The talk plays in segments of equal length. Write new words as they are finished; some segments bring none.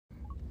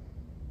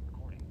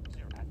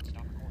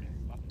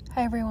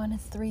Hi everyone,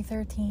 it's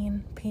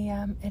 3:13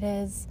 p.m. It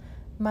is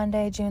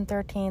Monday, June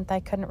 13th. I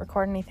couldn't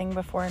record anything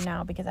before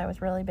now because I was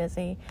really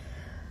busy.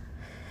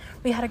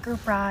 We had a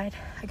group ride.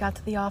 I got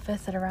to the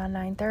office at around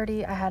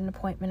 9:30. I had an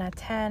appointment at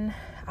 10.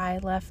 I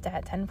left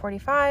at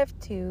 10:45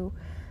 to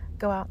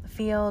go out in the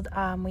field.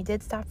 We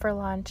did stop for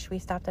lunch. We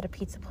stopped at a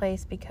pizza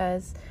place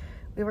because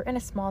we were in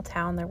a small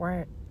town. There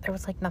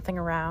was like nothing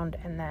around,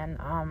 and then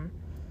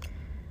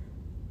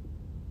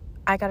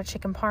I got a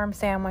chicken parm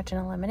sandwich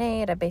and a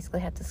lemonade. I basically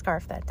had to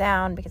scarf that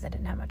down because I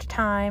didn't have much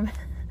time.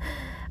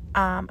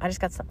 I just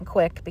got something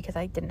quick because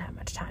I didn't have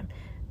much time.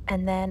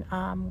 And then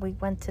we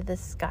went to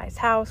this guy's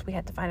house. We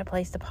had to find a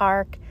place to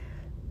park.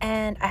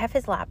 And I have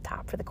his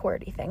laptop for the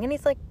QWERTY thing.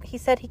 And he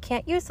said he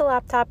can't use the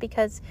laptop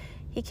because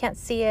he can't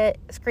see it.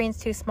 The screen's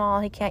too small.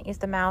 He can't use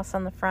the mouse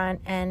on the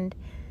front. And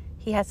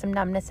he has some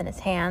numbness in his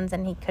hands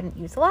and he couldn't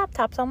use the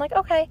laptop. So I'm like,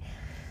 okay.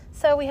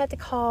 So we had to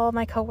call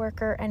my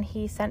coworker, and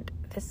he sent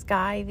this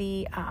guy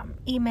the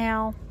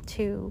email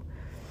to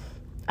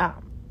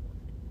open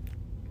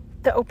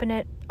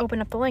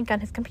up the link on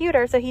his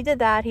computer. So he did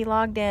that. He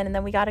logged in, and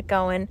then we got it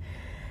going.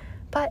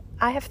 But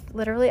I have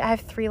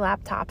 3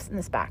 laptops in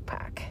this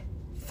backpack.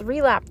 3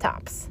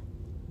 laptops.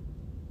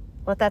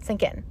 Let that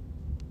sink in.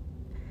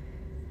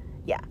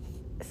 Yeah.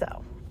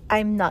 So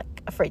I'm not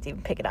afraid to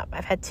even pick it up.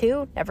 I've had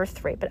 2, never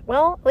 3. But,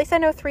 well, at least I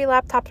know 3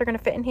 laptops are going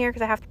to fit in here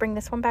because I have to bring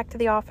this one back to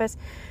the office,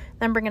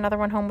 then bring another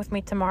one home with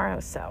me tomorrow.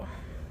 So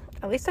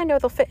at least I know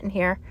they'll fit in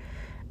here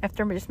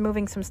after just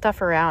moving some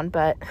stuff around.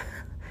 But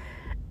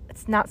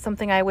it's not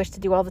something I wish to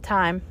do all the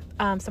time.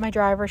 So my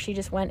driver, she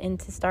just went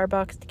into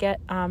Starbucks to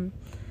get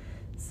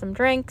some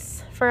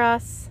drinks for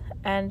us.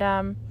 And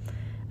I'm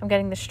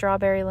getting the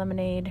strawberry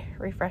lemonade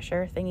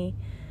refresher thingy.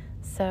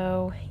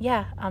 So,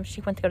 yeah, she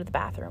went to go to the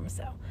bathroom.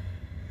 So,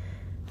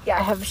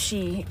 yeah,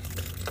 she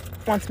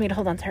wants me to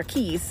hold on to her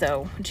keys.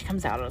 So when she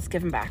comes out, I'll just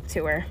give them back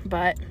to her.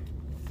 But,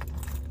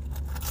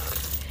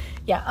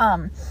 yeah,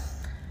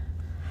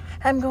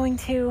 I'm going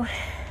to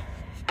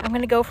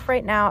go for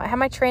right now. I have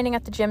my training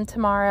at the gym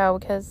tomorrow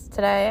because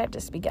today I'd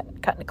just be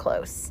cutting it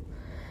close.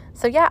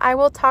 So, yeah, I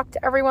will talk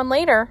to everyone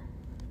later.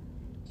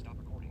 Stop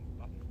recording.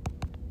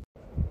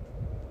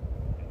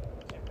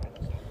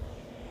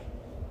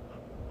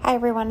 Hi,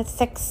 everyone. It's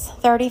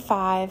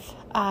 6:35.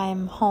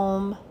 I'm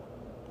home.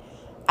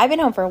 I've been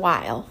home for a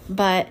while,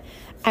 but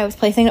I was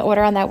placing an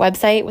order on that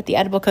website with the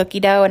edible cookie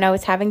dough, and I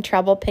was having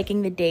trouble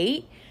picking the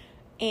date.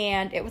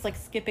 And it was like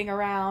skipping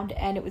around,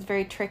 and it was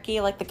very tricky.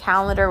 Like the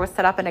calendar was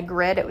set up in a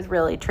grid. It was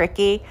really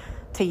tricky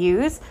to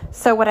use.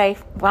 So what I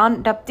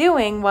wound up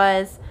doing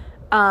was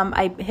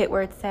I hit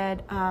where it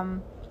said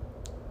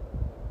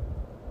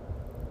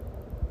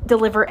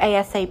deliver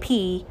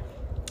ASAP,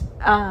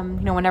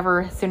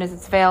 whenever, as soon as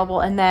it's available.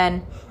 And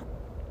then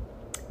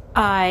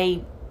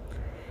I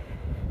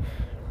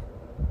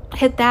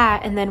hit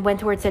that and then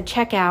went to where it said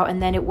checkout,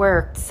 and then it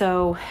worked.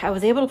 So I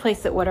was able to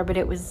place the order, but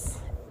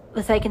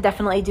the site can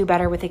definitely do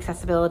better with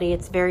accessibility.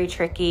 It's very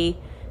tricky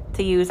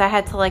to use. I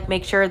had to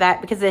make sure that,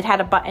 because it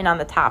had a button on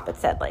the top, it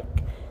said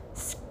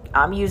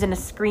I'm using a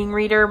screen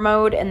reader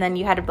mode, and then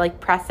you had to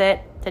press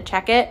it to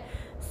check it.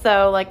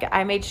 So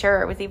I made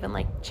sure it was even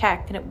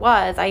checked, and it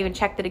was. I even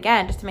checked it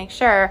again just to make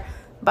sure,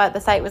 but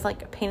the site was a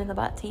pain in the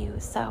butt to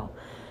use. So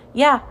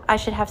yeah, I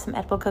should have some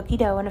edible cookie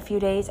dough in a few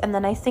days. And the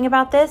nice thing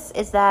about this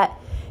is that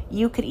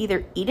you could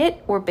either eat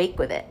it or bake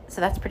with it. So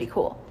that's pretty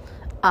cool.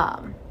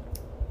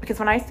 Because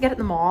when I used to get it in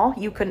the mall,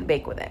 you couldn't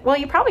bake with it. Well,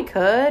 you probably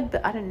could,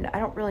 but I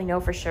don't really know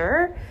for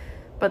sure.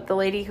 But the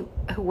lady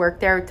who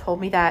worked there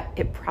told me that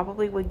it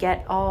probably would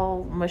get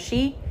all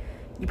mushy.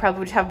 You probably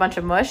would have a bunch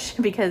of mush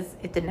because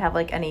it didn't have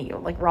any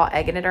raw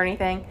egg in it or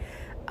anything.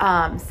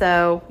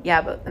 So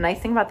yeah, but the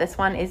nice thing about this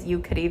one is you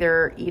could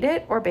either eat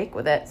it or bake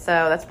with it.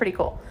 So that's pretty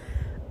cool.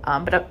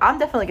 But I'm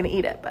definitely going to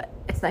eat it, but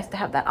it's nice to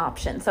have that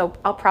option. So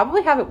I'll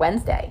probably have it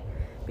Wednesday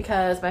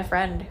because my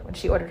friend, when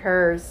she ordered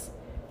hers,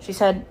 she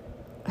said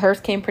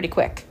hers came pretty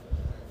quick.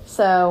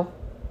 So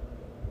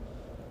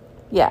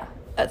yeah,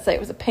 I'd say it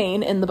was a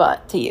pain in the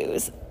butt to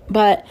use,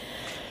 but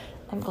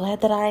I'm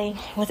glad that I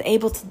was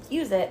able to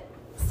use it.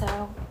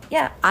 So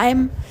yeah,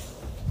 I'm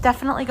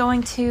definitely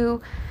going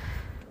to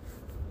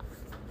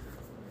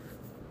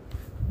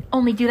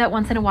only do that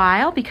once in a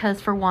while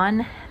because, for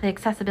one, the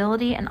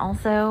accessibility, and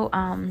also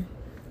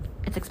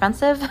it's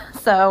expensive.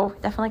 So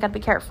definitely got to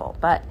be careful.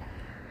 But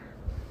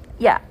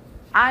yeah,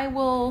 I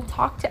will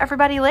talk to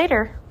everybody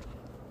later.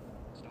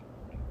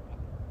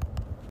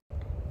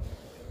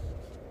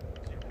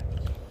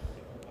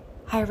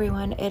 Hi,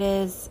 everyone. It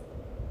is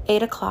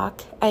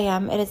 8:00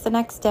 a.m. It is the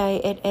next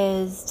day. It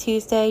is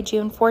Tuesday,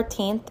 June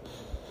 14th.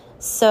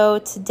 So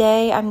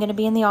today I'm going to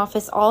be in the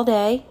office all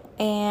day,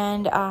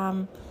 and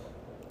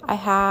I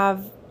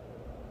have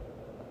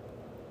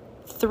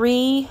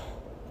three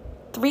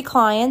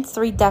clients,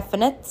 3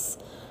 definites.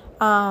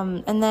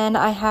 And then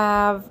I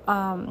have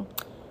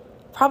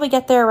probably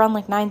get there around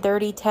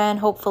 9:30, 10,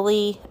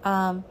 hopefully.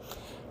 And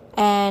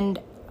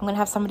I'm going to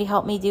have somebody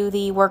help me do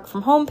the work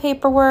from home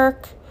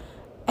paperwork.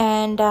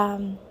 And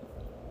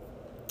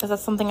because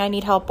that's something I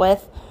need help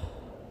with.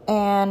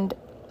 And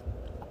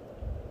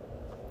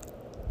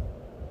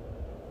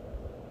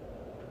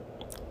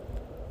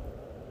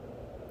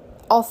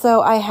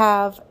Also, I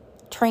have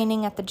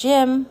training at the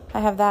gym. I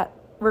have that.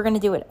 We're going to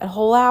do it a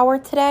whole hour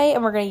today,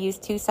 and we're going to use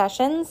 2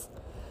 sessions.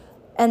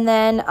 And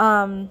then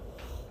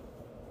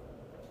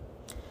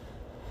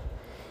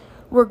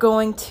we're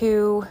going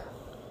to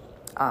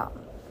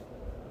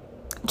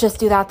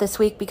just do that this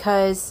week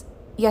because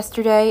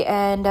yesterday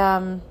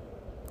and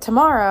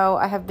tomorrow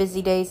I have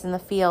busy days in the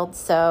field.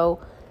 So,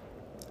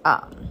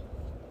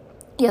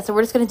 yeah, so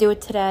we're just going to do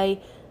it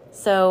today.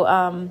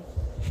 So,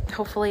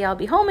 hopefully I'll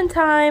be home in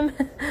time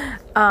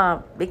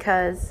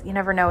because you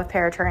never know with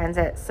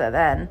paratransit. So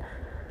then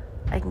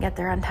I can get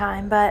there on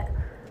time. But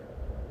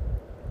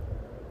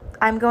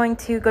I'm going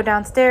to go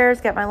downstairs,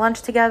 get my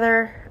lunch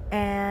together,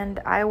 and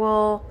I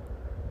will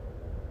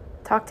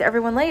talk to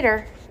everyone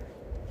later.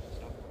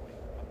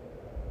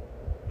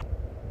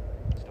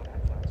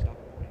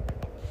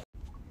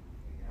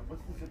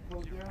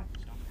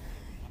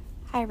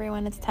 Hi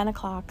everyone, it's 10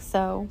 o'clock,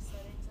 so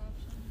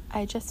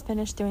I just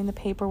finished doing the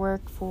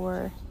paperwork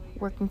for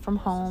working from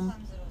home.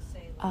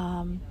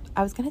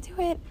 I was going to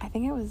do it, I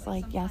think it was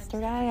like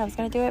yesterday, I was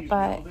going to do it,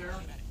 but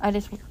I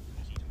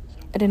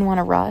didn't want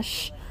to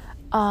rush.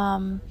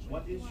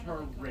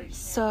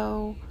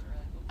 So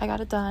I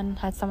got it done,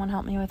 had someone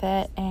help me with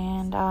it,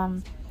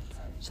 and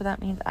so that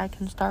means I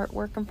can start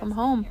working from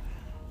home.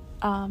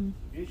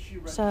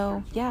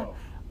 So yeah,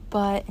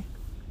 but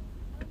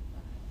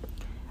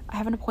I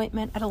have an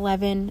appointment at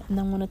 11 and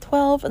then one at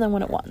 12 and then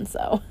one at 1.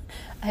 So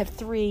I have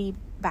 3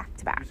 back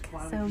to back.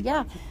 So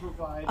yeah,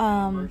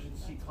 I'm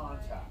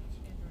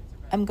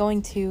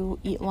going to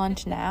eat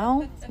lunch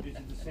now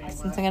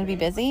since I'm going to be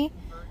busy.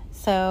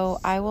 So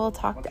I will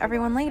talk to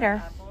everyone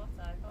later.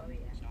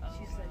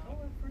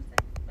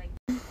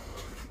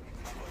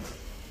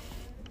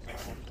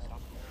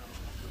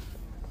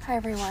 Hi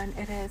everyone,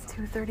 it is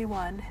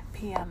 2:31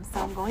 p.m. So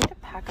I'm going to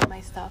pack up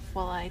my stuff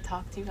while I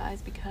talk to you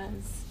guys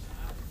because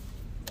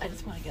I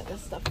just want to get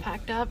this stuff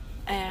packed up,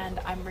 and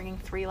I'm bringing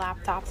 3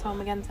 laptops home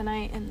again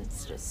tonight, and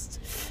it's just,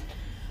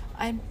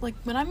 I'm like,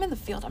 when I'm in the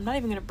field, I'm not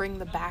even going to bring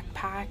the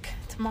backpack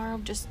tomorrow,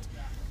 just,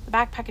 the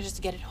backpack is just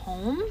to get it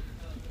home,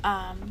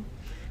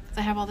 because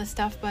I have all this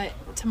stuff, but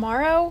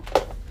tomorrow,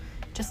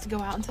 just to go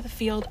out into the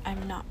field,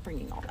 I'm not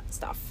bringing all that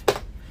stuff,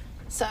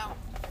 so,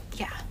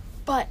 yeah,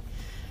 but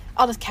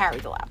I'll just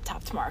carry the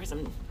laptop tomorrow,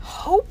 because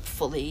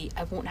hopefully,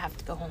 I won't have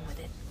to go home with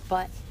it,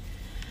 but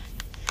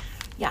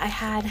yeah, I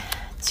had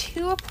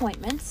 2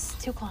 appointments,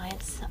 2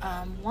 clients.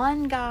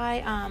 One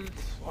guy,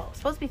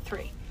 supposed to be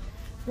 3.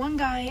 One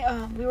guy,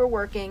 we were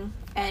working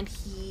and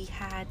he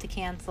had to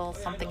cancel.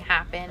 Something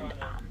happened.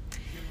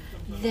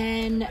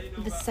 Then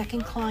the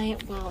second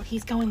client,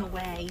 he's going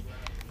away.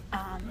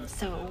 And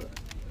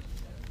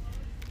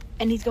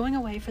he's going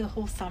away for the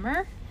whole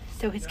summer.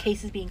 So his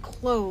case is being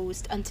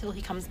closed until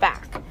he comes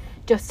back,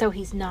 just so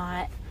he's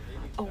not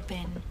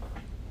open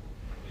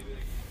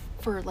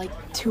for like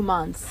 2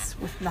 months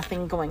with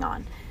nothing going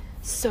on.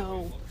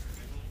 So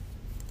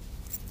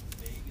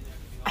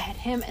I had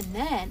him, and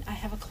then I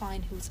have a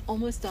client who's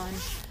almost done.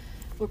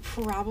 We're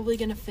probably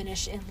going to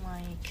finish in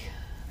like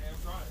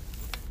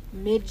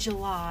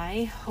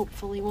mid-July.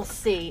 Hopefully, we'll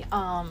see.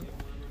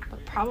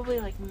 But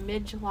probably like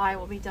mid-July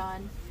we'll be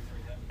done.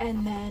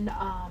 And then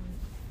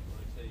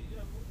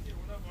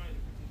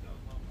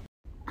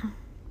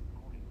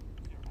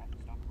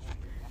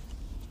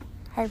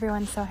hi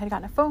everyone, so I had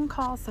gotten a phone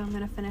call, so I'm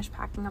going to finish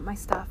packing up my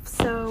stuff.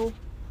 So,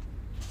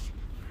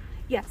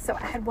 yeah, so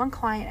I had one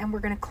client, and we're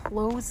going to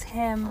close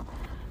him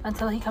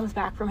until he comes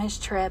back from his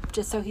trip,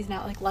 just so he's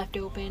not, like, left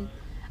open.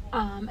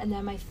 And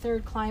then my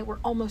third client,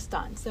 we're almost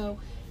done. So,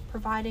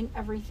 providing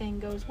everything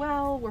goes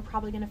well, we're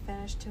probably going to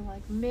finish to,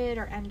 like, mid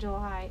or end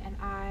July, and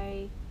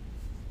I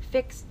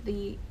fixed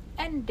the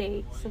end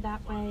date, so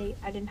that way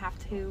I didn't have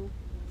to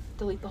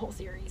delete the whole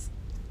series.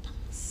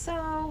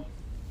 So,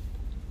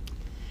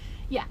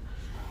 yeah.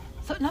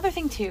 So another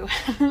thing too,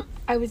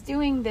 I was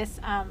doing this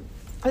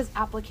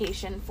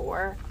application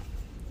for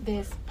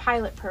this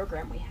pilot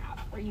program we have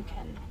where you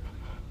can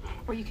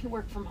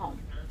work from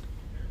home,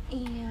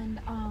 and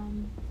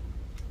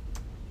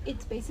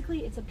it's a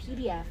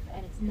PDF,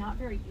 and it's not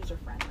very user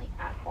friendly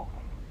at all.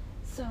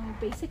 So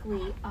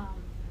basically,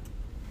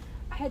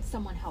 I had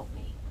someone help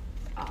me.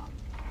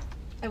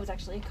 It was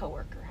actually a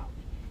coworker help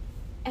me,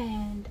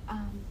 and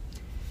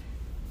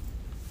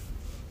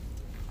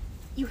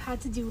you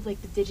had to do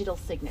like the digital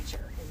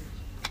signature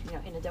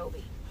in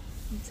Adobe.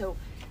 And so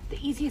the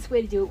easiest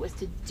way to do it was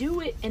to do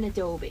it in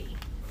Adobe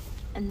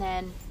and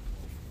then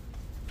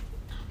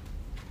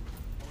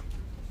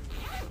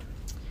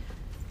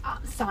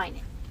sign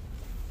it.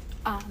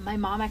 My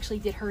mom actually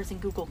did hers in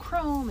Google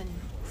Chrome, and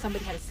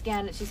somebody had to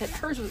scan it. She said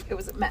it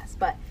was a mess,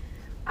 but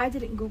I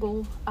did it in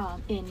Google,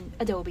 in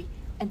Adobe,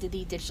 and did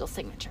the digital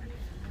signature.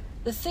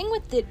 The thing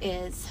with it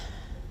is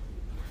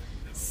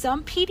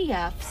some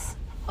PDFs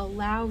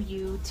allow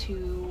you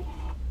to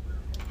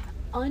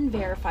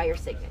unverify your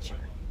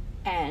signature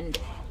and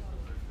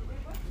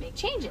make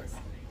changes.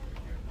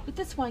 With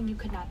this one, you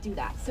could not do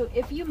that. So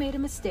if you made a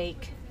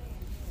mistake,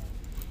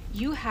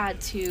 you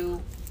had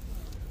to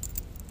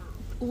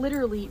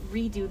literally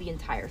redo the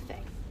entire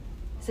thing.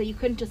 So you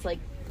couldn't just like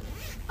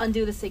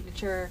undo the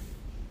signature,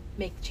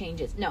 make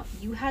changes. No,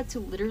 you had to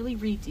literally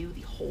redo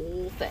the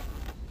whole thing.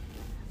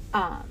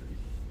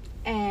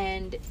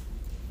 And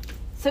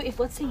so if,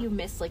 let's say, you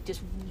missed like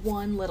just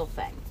one little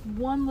thing,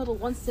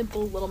 one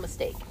simple little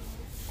mistake,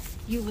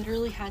 you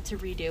literally had to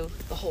redo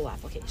the whole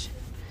application.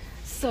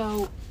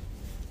 So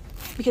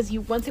because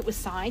once it was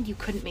signed, you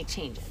couldn't make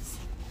changes.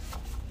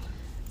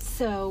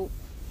 So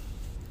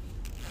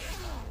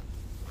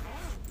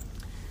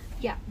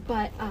yeah,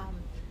 but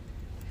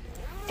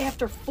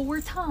after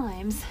 4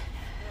 times,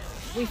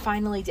 we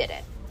finally did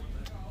it.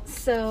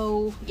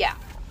 So yeah,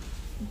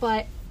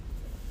 but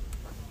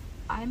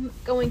I'm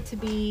going to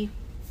be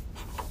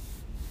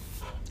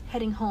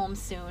heading home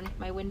soon.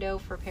 My window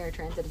for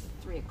paratransit is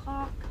at 3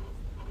 o'clock.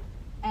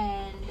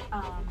 And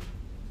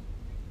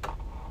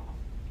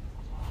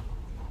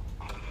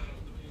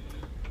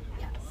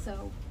yeah,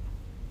 so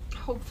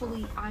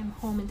hopefully I'm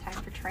home in time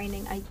for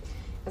training.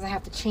 Because I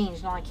have to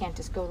change now. I can't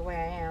just go the way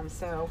I am.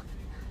 So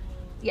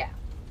yeah.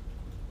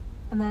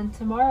 And then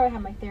tomorrow I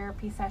have my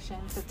therapy session.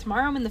 So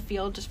tomorrow I'm in the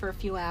field just for a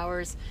few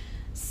hours.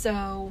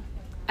 So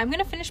I'm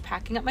going to finish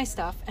packing up my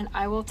stuff, and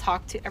I will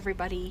talk to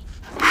everybody.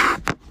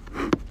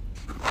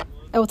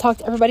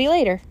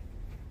 Later.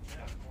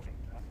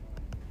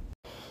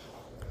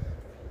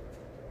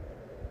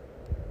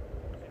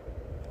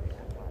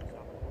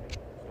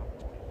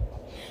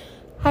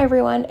 Hi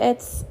everyone,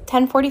 it's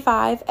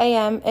 10:45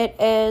 a.m. It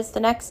is the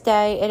next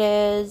day. It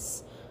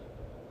is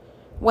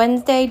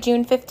Wednesday,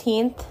 June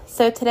 15th.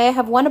 So today I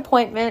have one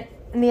appointment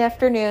in the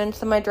afternoon.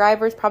 So my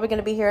driver is probably going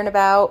to be here in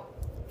about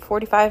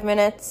 45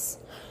 minutes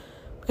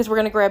because we're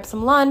going to grab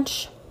some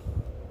lunch.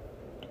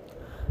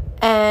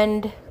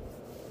 And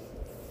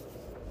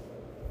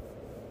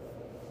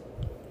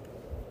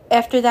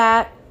after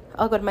that,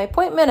 I'll go to my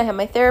appointment. I have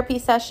my therapy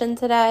session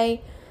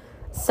today.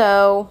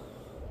 So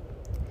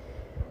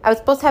I was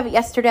supposed to have it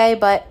yesterday,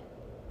 but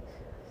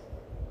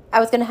I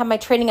was going to have my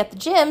training at the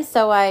gym,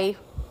 so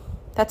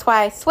that's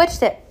why I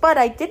switched it. But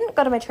I didn't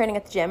go to my training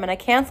at the gym, and I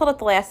canceled at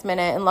the last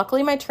minute, and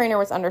luckily my trainer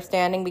was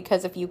understanding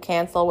because if you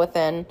cancel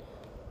within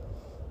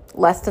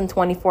less than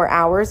 24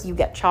 hours, you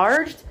get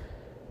charged.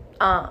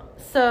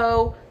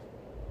 So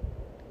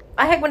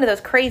I had one of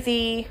those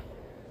crazy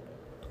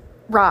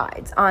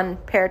rides on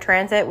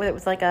paratransit where it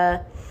was like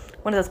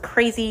one of those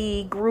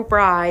crazy group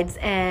rides,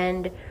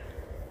 and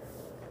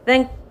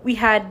then we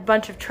had a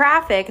bunch of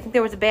traffic. I think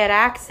there was a bad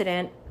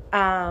accident.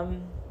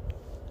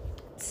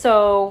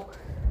 So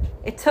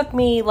it took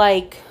me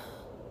like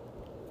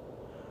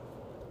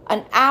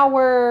an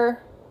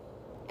hour,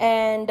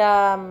 and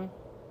it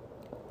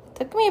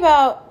took me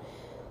about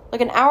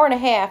like an hour and a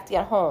half to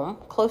get home,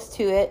 close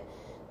to it.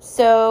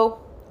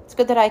 So it's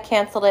good that I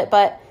canceled it.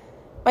 But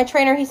my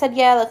trainer, he said,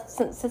 yeah,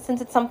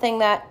 since it's something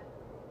that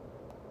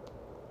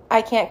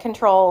I can't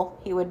control,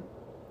 he would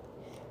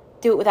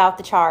do it without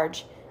the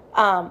charge.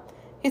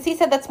 Because he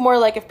said that's more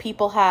like if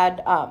people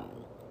had,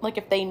 like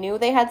if they knew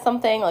they had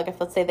something, like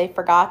if, let's say, they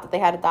forgot that they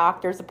had a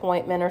doctor's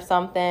appointment or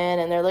something,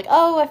 and they're like,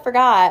 oh, I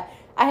forgot,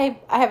 I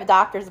have a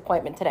doctor's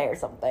appointment today or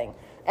something.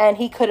 And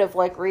he could have,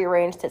 like,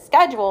 rearranged his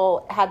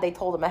schedule had they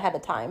told him ahead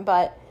of time.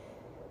 But,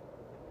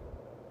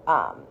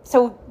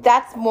 so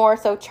that's more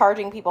so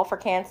charging people for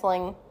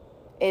canceling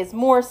is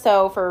more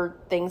so for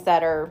things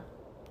that are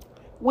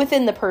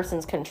within the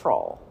person's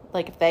control.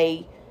 Like if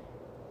they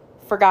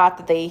forgot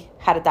that they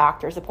had a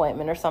doctor's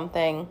appointment or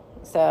something.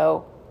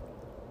 So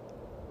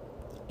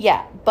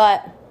yeah,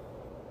 but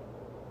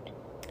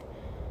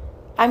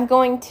I'm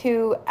going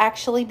to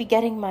actually be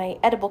getting my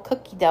edible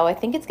cookie dough. I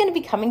think it's going to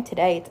be coming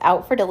today. It's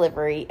out for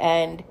delivery,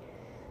 and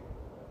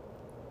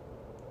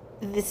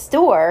the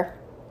store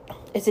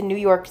is in New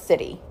York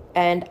City,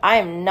 and I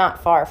am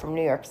not far from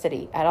New York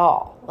City at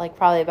all. Like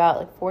probably about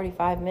like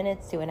 45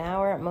 minutes to an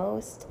hour at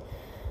most.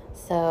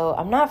 So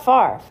I'm not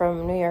far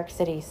from New York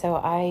City, so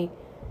I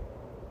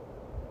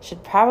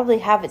should probably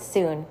have it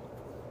soon,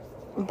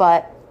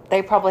 but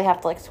they probably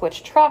have to like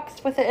switch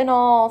trucks with it and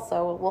all,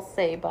 so we'll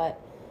see. But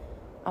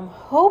I'm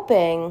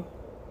hoping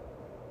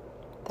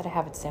that I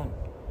have it soon.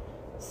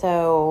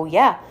 So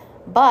yeah,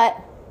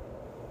 but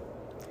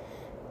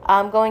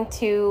I'm going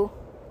to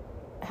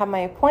have my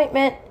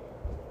appointment,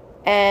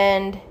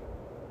 and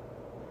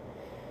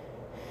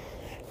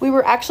we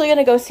were actually going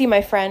to go see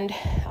my friend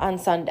on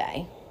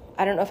Sunday.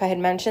 I don't know if I had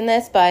mentioned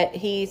this, but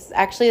he's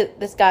actually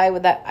this guy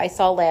that I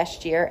saw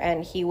last year,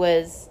 and he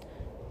was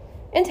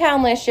in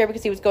town last year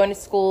because he was going to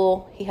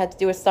school. He had to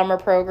do a summer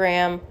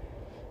program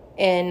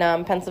in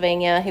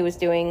Pennsylvania. He was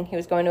going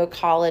to a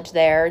college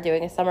there,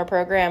 doing a summer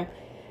program,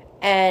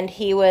 and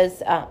he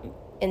was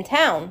in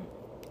town.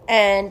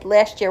 And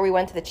last year we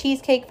went to the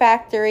Cheesecake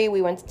Factory.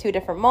 We went to 2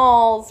 different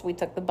malls. We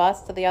took the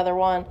bus to the other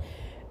one,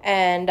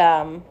 and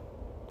the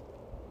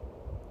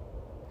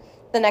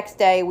next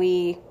day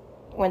we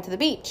went to the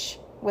beach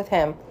with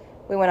him.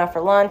 We went out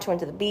for lunch, went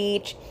to the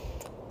beach.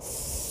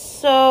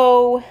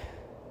 So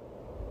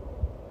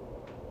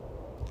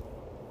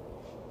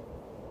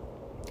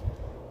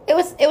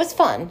it was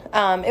fun.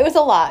 It was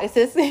a lot. It's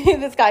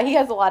this guy, he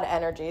has a lot of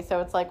energy.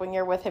 So it's like when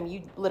you're with him,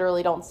 you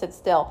literally don't sit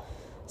still.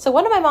 So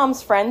one of my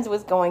mom's friends we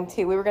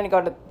were going to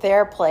go to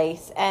their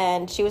place,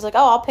 and she was like,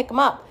 oh, I'll pick him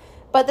up.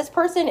 But this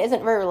person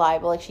isn't very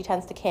reliable. Like, she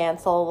tends to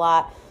cancel a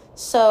lot.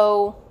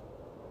 So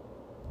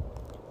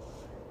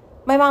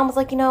my mom was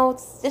like,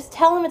 just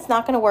tell him it's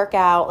not going to work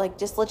out. Like,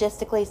 just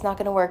logistically, it's not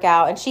going to work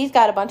out. And she's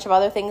got a bunch of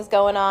other things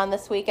going on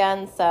this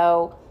weekend.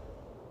 So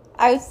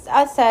I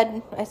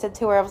said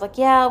to her, I was like,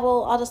 yeah,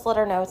 well, I'll just let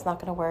her know it's not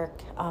going to work.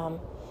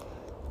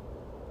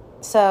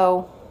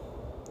 So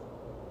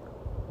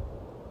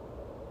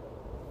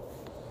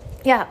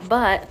yeah,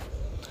 but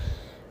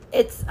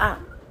it's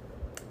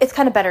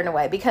kind of better in a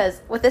way,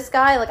 because with this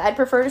guy, like, I'd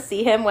prefer to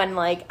see him when,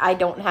 like, I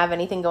don't have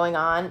anything going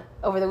on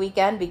over the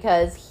weekend,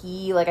 because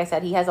he, like I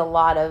said, he has a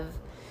lot of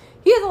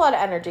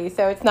energy.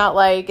 So it's not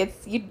like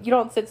you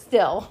don't sit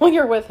still when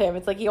you're with him.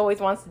 It's like he always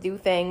wants to do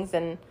things,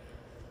 and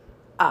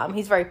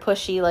he's very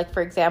pushy. Like,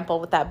 for example,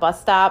 with that bus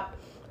stop,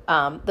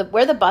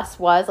 where the bus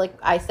was, like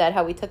I said,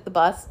 how we took the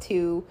bus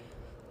to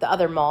the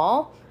other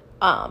mall,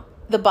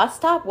 the bus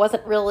stop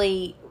wasn't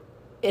really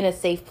in a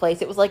safe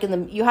place. It was like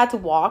you had to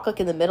walk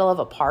like in the middle of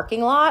a parking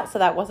lot, so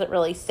that wasn't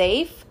really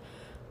safe.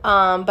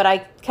 But I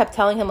kept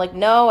telling him, like,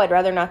 no, I'd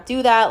rather not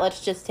do that.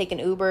 Let's just take an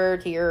Uber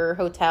to your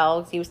hotel,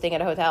 because he was staying at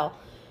a hotel,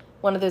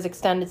 one of those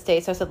extended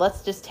stays. So I said,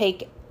 let's just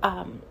take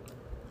an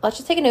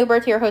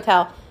Uber to your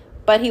hotel.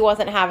 But he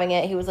wasn't having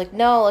it. He was like,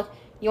 no, like,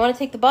 you want to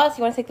take the bus?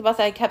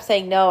 I kept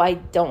saying, no, I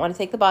don't want to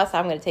take the bus.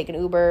 I'm going to take an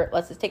Uber.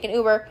 Let's just take an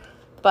Uber.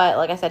 But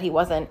like I said, he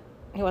wasn't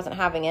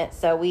having it.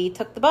 So we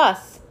took the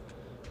bus.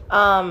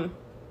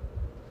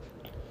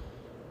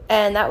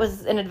 And that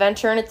was an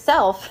adventure in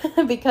itself,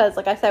 because,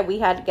 like I said, we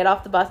had to get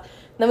off the bus, and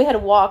then we had to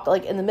walk,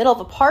 like, in the middle of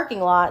a parking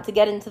lot to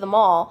get into the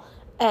mall,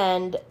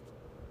 and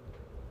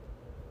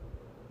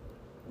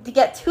to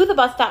get to the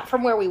bus stop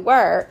from where we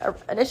were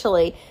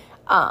one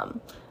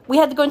we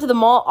had to go into the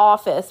mall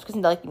office, because,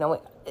 like,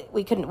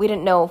 we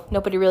didn't know,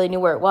 nobody really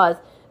knew where it was.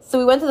 So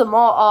we went to the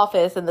mall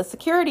office, and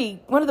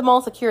one of the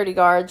mall security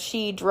guards,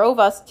 she drove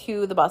us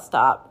to the bus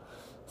stop.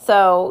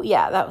 So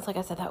yeah, that was, like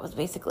I said, that was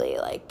basically,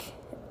 like,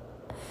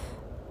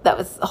 that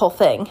was the whole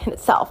thing in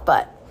itself.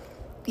 But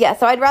yeah,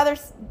 so I'd rather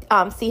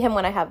see him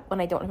when I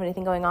don't have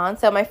anything going on.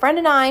 So my friend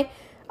and I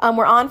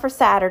were on for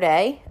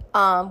Saturday.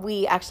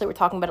 We actually were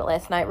talking about it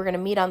last night. We're going to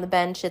meet on the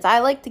benches. I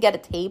like to get a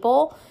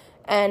table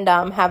and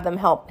have them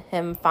help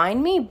him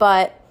find me,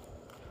 but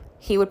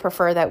he would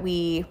prefer that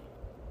we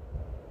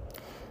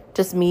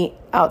just meet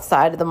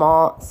outside of the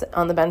mall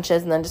on the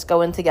benches and then just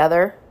go in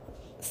together.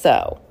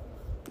 So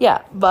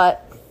yeah,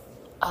 but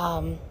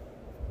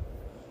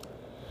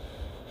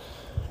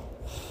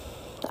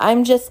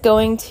I'm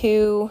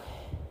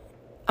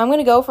going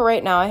to go for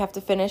right now. I have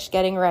to finish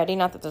getting ready.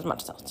 Not that there's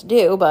much else to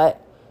do, but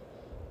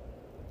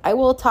I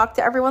will talk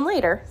to everyone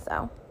later.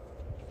 So,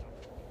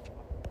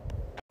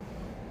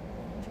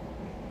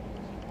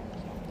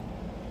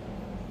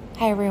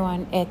 hi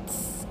everyone.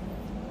 It's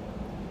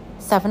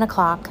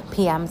 7:00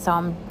 p.m.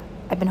 So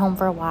I've been home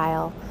for a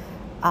while.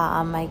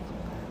 My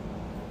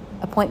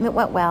appointment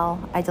went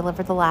well. I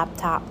delivered the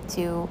laptop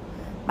to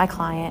my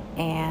client,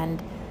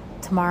 and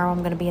tomorrow I'm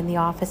going to be in the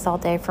office all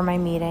day for my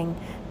meeting.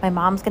 My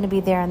mom's going to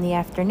be there in the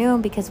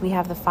afternoon because we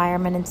have the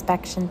fireman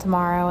inspection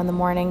tomorrow in the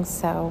morning.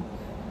 So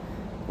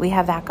we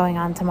have that going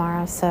on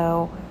tomorrow.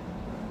 So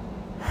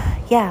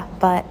yeah,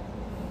 but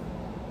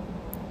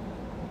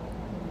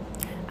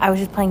I was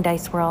just playing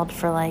Dice World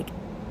for like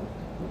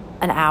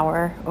an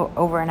hour,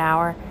 over an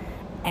hour.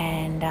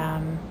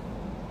 And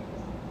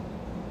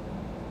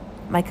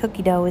my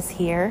cookie dough is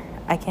here.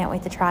 I can't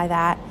wait to try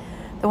that.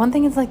 The one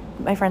thing is, like,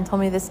 my friend told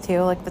me this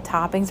too, like, the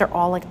toppings are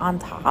all, like, on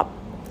top.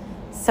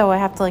 So I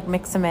have to, like,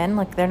 mix them in.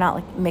 Like, they're not,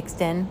 like,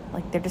 mixed in.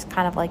 Like, they're just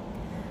kind of, like,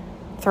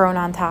 thrown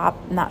on top.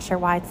 I'm not sure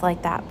why it's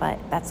like that, but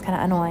that's kind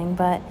of annoying.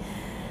 But,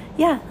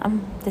 yeah,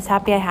 I'm just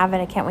happy I have it.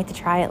 I can't wait to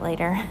try it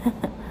later.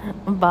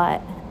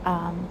 But,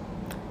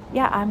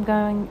 yeah, I'm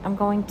going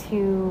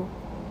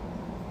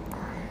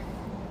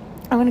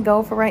to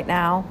go for right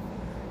now.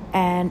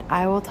 And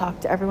I will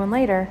talk to everyone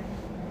later.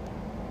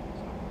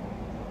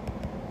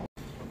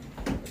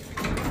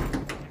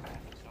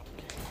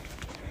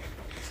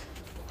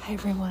 Hi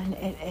everyone,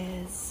 it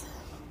is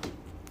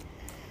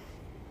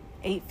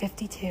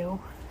 8:52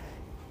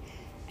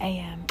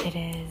 a.m. It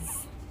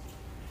is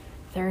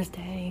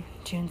Thursday,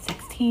 June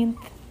 16th.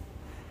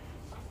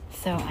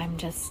 So I'm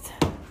just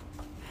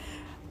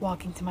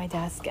walking to my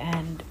desk,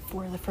 and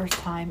for the first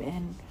time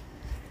in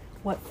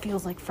what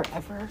feels like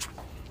forever,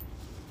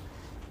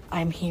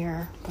 I'm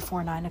here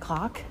before 9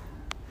 o'clock.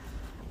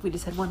 We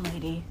just had one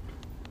lady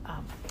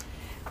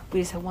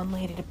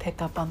to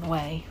pick up on the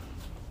way.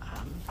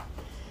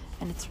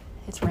 And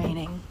it's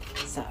raining,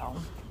 so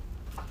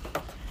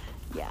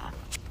yeah.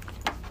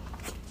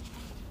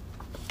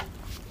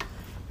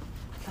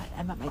 But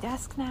I'm at my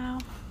desk now,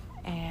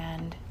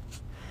 and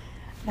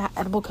that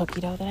edible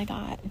cookie dough that I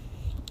got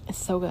is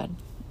so good.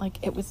 Like,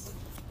 it was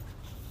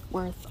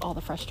worth all the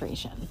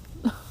frustration.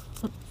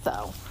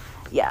 So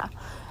yeah,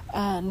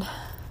 and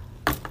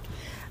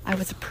I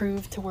was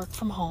approved to work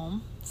from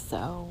home,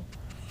 so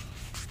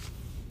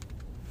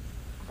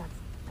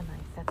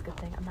that's a good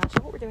thing. I'm not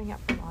sure what we're doing out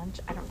for lunch.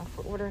 I don't know if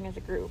we're ordering as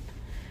a group,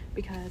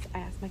 because I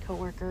asked my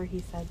coworker. He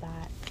said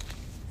that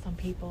some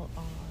people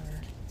are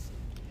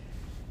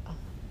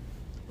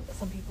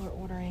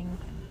ordering,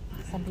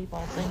 some people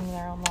are bringing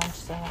their own lunch,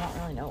 so I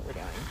don't really know what we're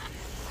doing.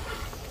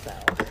 So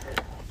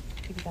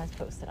keep you guys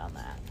posted on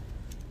that.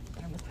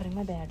 But I'm just putting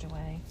my badge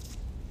away,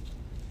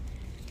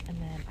 and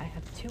then I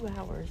have 2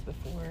 hours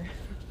before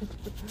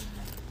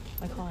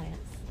my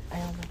clients. I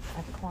have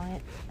a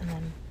client, and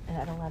then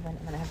at 11,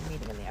 and then I have a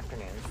meeting in the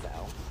afternoon. So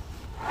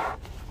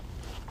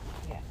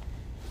yeah,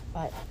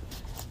 but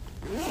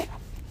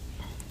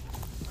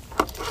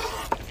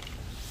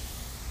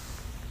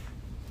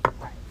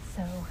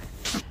so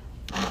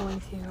I'm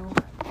going to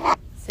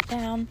sit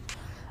down,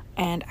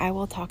 and I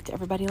will talk to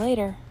everybody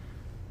later.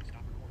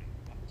 Stop recording.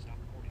 Button. Stop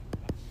recording.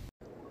 Button.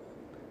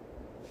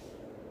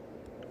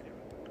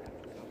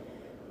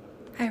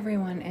 Hi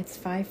everyone, it's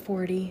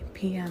 5:40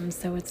 p.m.,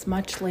 so it's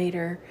much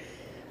later.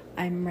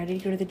 I'm ready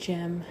to go to the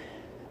gym.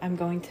 I'm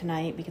going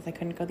tonight because I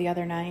couldn't go the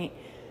other night,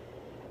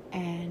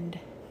 and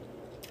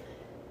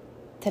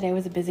today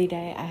was a busy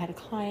day. I had a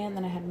client,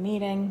 then I had a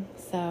meeting,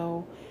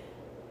 so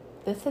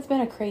this has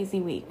been a crazy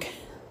week.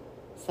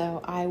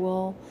 So I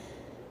will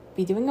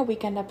be doing a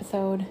weekend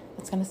episode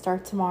that's going to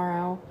start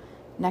tomorrow.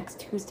 Next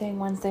Tuesday and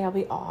Wednesday I'll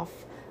be off.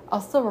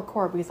 I'll still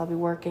record because I'll be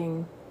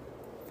working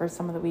for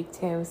some of the week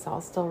too, so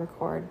I'll still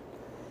record.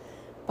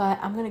 But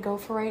I'm going to go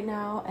for right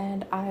now,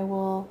 and I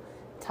will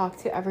talk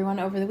to everyone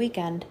over the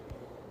weekend.